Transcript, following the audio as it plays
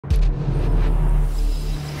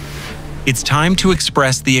It's time to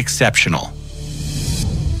express the exceptional.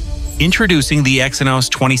 Introducing the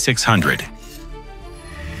Exynos 2600.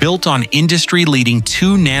 Built on industry-leading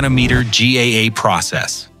 2-nanometer GAA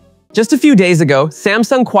process. Just a few days ago,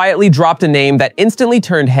 Samsung quietly dropped a name that instantly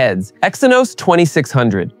turned heads, Exynos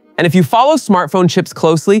 2600. And if you follow smartphone chips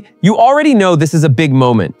closely, you already know this is a big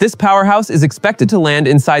moment. This powerhouse is expected to land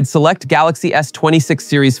inside select Galaxy S26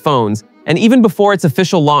 series phones, and even before its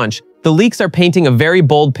official launch, the leaks are painting a very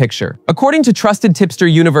bold picture. According to trusted tipster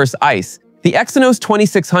universe ICE, the Exynos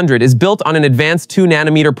 2600 is built on an advanced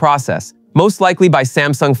 2-nanometer process, most likely by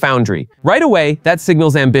Samsung Foundry. Right away, that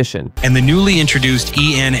signals ambition. And the newly introduced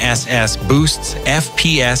ENSS boosts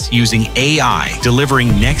FPS using AI,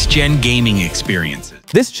 delivering next-gen gaming experiences.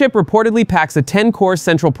 This chip reportedly packs a 10-core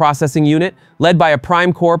central processing unit, led by a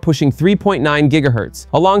prime core pushing 3.9 GHz.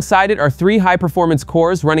 Alongside it are 3 high-performance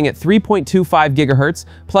cores running at 3.25 GHz,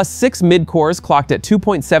 plus 6 mid-cores clocked at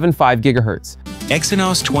 2.75 GHz.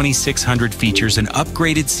 Exynos 2600 features an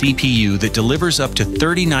upgraded CPU that delivers up to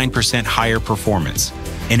 39% higher performance,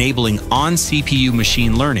 enabling on-CPU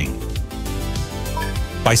machine learning.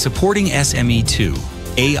 By supporting SME2,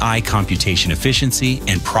 AI computation efficiency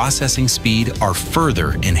and processing speed are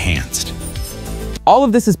further enhanced. All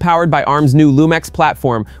of this is powered by ARM's new Lumex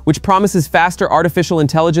platform, which promises faster artificial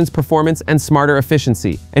intelligence performance and smarter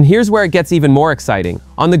efficiency. And here's where it gets even more exciting.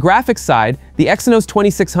 On the graphics side, the Exynos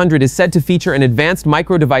 2600 is said to feature an advanced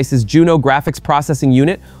Microdevices Juno graphics processing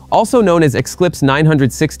unit, also known as Xclipse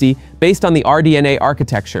 960, based on the RDNA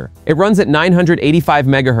architecture. It runs at 985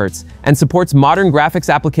 MHz and supports modern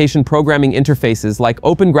graphics application programming interfaces like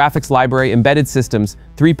Open Graphics Library Embedded Systems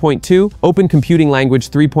 3.2, Open Computing Language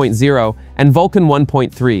 3.0, and Vulkan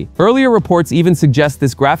 1.3. Earlier reports even suggest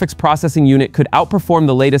this graphics processing unit could outperform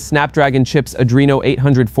the latest Snapdragon chip's Adreno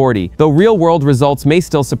 840, though real-world results may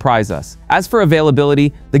still surprise us. As for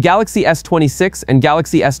availability, the Galaxy S26 and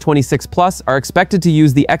Galaxy S26 Plus are expected to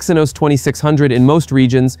use the Exynos 2600 in most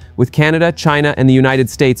regions, with Canada, China, and the United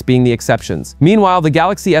States being the exceptions. Meanwhile, the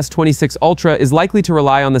Galaxy S26 Ultra is likely to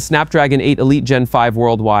rely on the Snapdragon 8 Elite Gen 5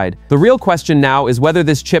 worldwide. The real question now is whether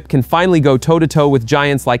this chip can finally go toe-to-toe with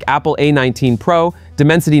giants like Apple A19 Pro,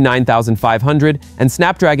 Dimensity 9500, and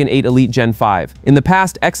Snapdragon 8 Elite Gen 5. In the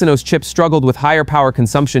past, Exynos chips struggled with higher power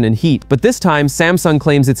consumption and heat, but this time, Samsung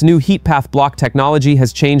claims its new heat path block technology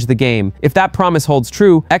has changed the game. If that promise holds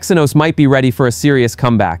true, Exynos might be ready for a serious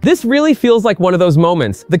comeback. This really feels like one of those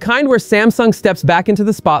moments, the kind where Samsung steps back into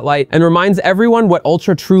the spotlight and reminds everyone what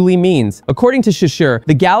Ultra truly means. According to Shishir,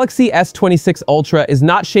 the Galaxy S26 Ultra is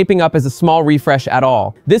not shaping up as a small refresh at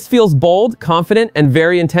all. This feels bold, confident, and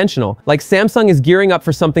very intentional, like Samsung is gearing up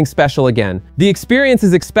for something special again. The experience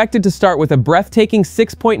is expected to start with a breathtaking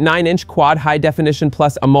 6.9-inch quad high-definition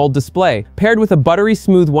plus AMOLED display, paired with a buttery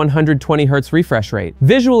smooth 120Hz refresh rate.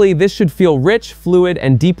 Visually, this should feel rich, fluid,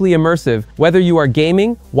 and deeply immersive, whether you are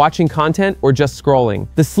gaming, watching content, or just scrolling.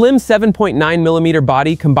 The slim 7.9mm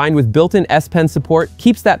body combined with built-in S Pen support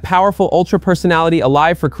keeps that powerful Ultra personality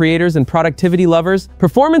alive for creators and productivity lovers.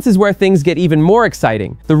 Performance is where things get even more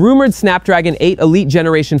exciting. The rumored Snapdragon 8 Elite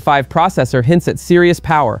Generation 5 processor hints at serious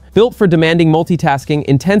power, built for demanding multitasking,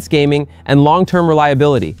 intense gaming, and long-term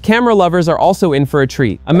reliability. Camera lovers are also in for a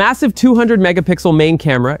treat. A massive 200-megapixel main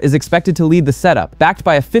camera is expected to lead the setup, backed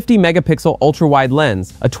by a 50-megapixel ultra-wide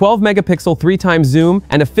lens, a 12-megapixel 3x zoom,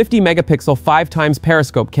 and a 50-megapixel 5x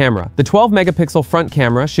periscope camera. The 12-megapixel front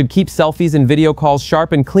camera should keep selfies and video calls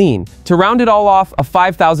sharp and clean. To round it all off, a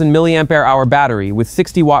 5,000 mAh battery with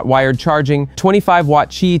 60-watt wired charging, 25-watt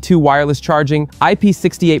Qi 2 wireless charging,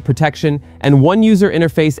 IP68 protection, and one user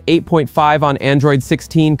interface 8.5 on Android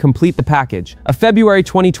 16 complete the package. A February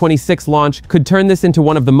 2026 launch could turn this into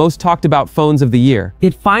one of the most talked about phones of the year.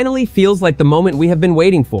 It finally feels like the moment we have been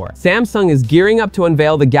waiting for. Samsung is gearing up to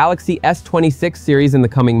unveil the Galaxy S26 series in the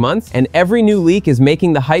coming months, and every new leak is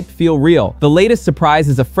making the hype feel real. The latest surprise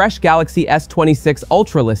is a fresh Galaxy S26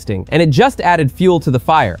 Ultra listing, and it just added fuel to the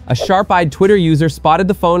fire. A sharp-eyed Twitter user spotted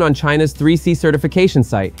the phone on China's 3C certification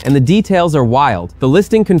site, and the details are wild. The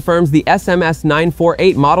listing confirms the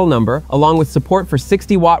SMS948 model number, along with support for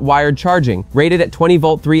 60-watt wired charging, rated at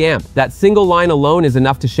 20-volt 3-amp. That single line alone is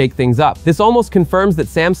enough to shake things up. This almost confirms that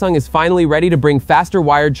Samsung is finally ready to bring faster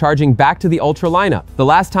wired charging back to the Ultra lineup. The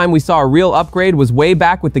last time we saw a real upgrade was way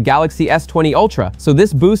back with the Galaxy S20 Ultra, so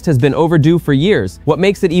this boost has been overdue for years. What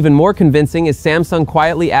makes it even more convincing is Samsung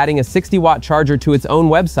quietly adding a 60-watt charger to its own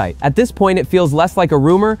website. At this point, it feels less like a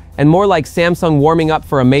rumor and more like Samsung warming up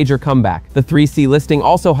for a major comeback. The 3C listing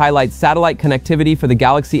also highlights satellite connectivity for the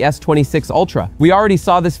Galaxy S26 Ultra. We already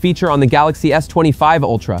saw this feature on the Galaxy S25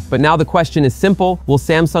 Ultra, but now the question is simple: will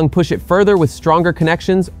Samsung push it further with stronger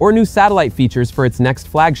connections or new satellite features for its next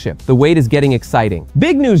flagship. The wait is getting exciting.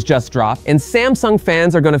 Big news just dropped, and Samsung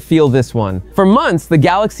fans are gonna feel this one. For months, the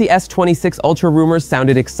Galaxy S26 Ultra rumors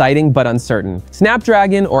sounded exciting but uncertain.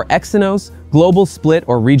 Snapdragon or Exynos, global split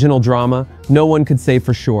or regional drama, no one could say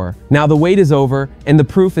for sure. Now the wait is over, and the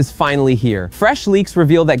proof is finally here. Fresh leaks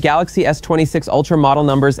reveal that Galaxy S26 Ultra model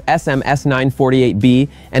numbers SMS948B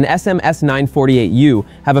and SMS948U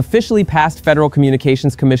have officially passed Federal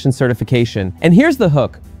Communications Commission certification. And here's the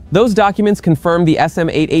hook. Those documents confirm the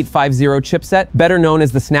SM8850 chipset, better known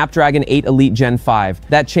as the Snapdragon 8 Elite Gen 5.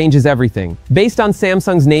 That changes everything. Based on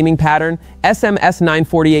Samsung's naming pattern,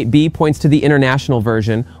 SMS948B points to the international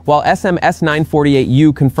version, while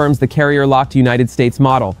SMS948U confirms the carrier-locked United States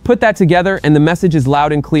model. Put that together, and the message is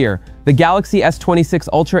loud and clear. The Galaxy S26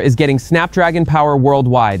 Ultra is getting Snapdragon power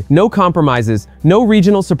worldwide. No compromises, no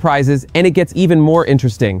regional surprises, and it gets even more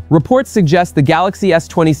interesting. Reports suggest the Galaxy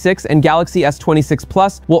S26 and Galaxy S26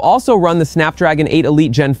 Plus will also run the Snapdragon 8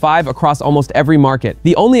 Elite Gen 5 across almost every market.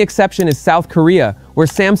 The only exception is South Korea, where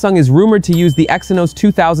Samsung is rumored to use the Exynos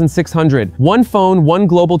 2600, one phone, one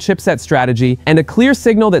global chipset strategy, and a clear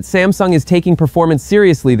signal that Samsung is taking performance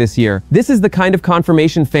seriously this year. This is the kind of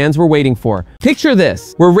confirmation fans were waiting for. Picture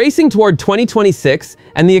this. We're racing toward 2026,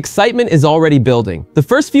 and the excitement is already building. The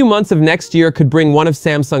first few months of next year could bring one of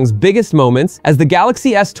Samsung's biggest moments as the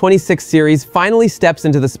Galaxy S26 series finally steps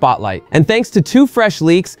into the spotlight. And thanks to two fresh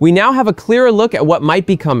leaks, we now have a clearer look at what might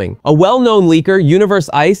be coming. A well-known leaker, Universe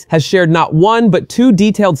Ice, has shared not one but two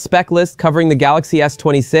detailed spec lists covering the Galaxy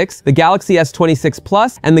S26, the Galaxy S26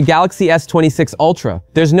 Plus, and the Galaxy S26 Ultra.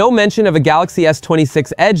 There's no mention of a Galaxy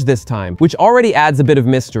S26 Edge this time, which already adds a bit of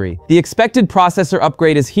mystery. The expected processor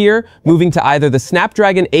upgrade is here, moving to either the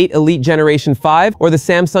Snapdragon 8 Elite Generation 5 or the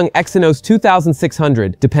Samsung Exynos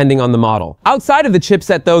 2600, depending on the model. Outside of the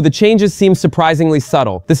chipset though, the changes seem surprisingly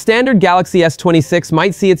subtle. The standard Galaxy S26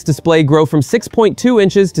 might see its display grow from 6.2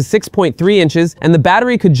 inches to 6.3 inches, and the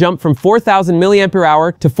battery could jump from 4,000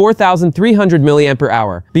 mAh to 4,300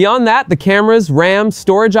 mAh. Beyond that, the cameras, RAM,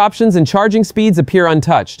 storage options, and charging speeds appear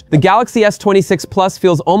untouched. The Galaxy S26 Plus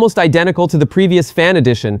feels almost identical to the previous Fan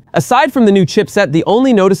Edition. Aside from the new chipset, the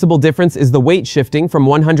only noticeable difference is the weight shifting from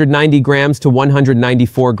 190 grams to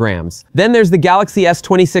 194 grams. Then there's the Galaxy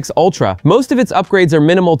S26 Ultra. Most of its upgrades are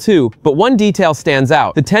minimal too, but one detail stands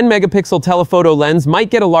out. The 10-megapixel telephoto lens might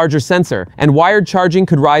get a larger sensor, and wired charging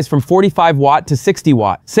could rise from 45 watt to 60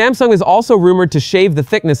 watt. Samsung is also rumored to shave the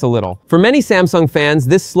thickness a little. For many Samsung fans,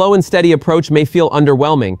 this slow and steady approach may feel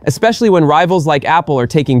underwhelming, especially when rivals like Apple are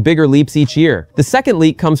taking bigger leaps each year. The second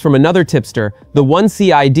leak comes from another tipster, the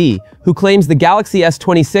 1CID, who claims the Galaxy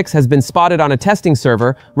S26 has been spotted on a testing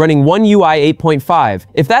server running One UI 8.5.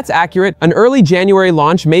 If that's accurate, an early January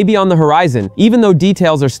launch may be on the horizon, even though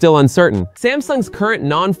details are still uncertain. Samsung's current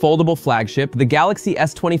non-foldable flagship, the Galaxy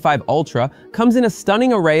S25 Ultra, comes in a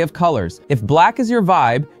stunning array of colors. If black is your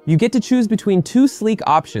vibe, you get to choose between two sleek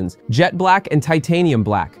options, jet black and titanium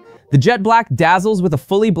black. The jet black dazzles with a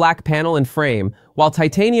fully black panel and frame, while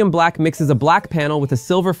titanium black mixes a black panel with a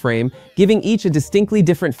silver frame, giving each a distinctly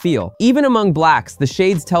different feel. Even among blacks, the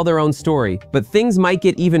shades tell their own story, but things might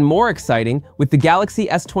get even more exciting with the Galaxy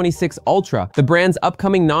S26 Ultra, the brand's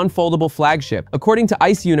upcoming non-foldable flagship. According to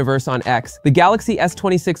Ice Universe on X, the Galaxy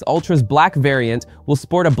S26 Ultra's black variant will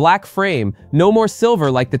sport a black frame, no more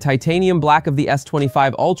silver like the titanium black of the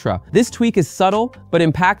S25 Ultra. This tweak is subtle but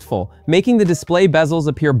impactful, making the display bezels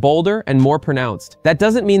appear bolder and more pronounced. That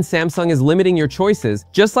doesn't mean Samsung is limiting your choices.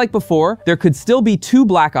 Just like before, there could still be two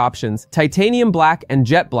black options, titanium black and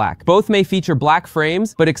jet black. Both may feature black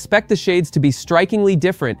frames, but expect the shades to be strikingly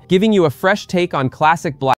different, giving you a fresh take on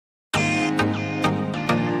classic black.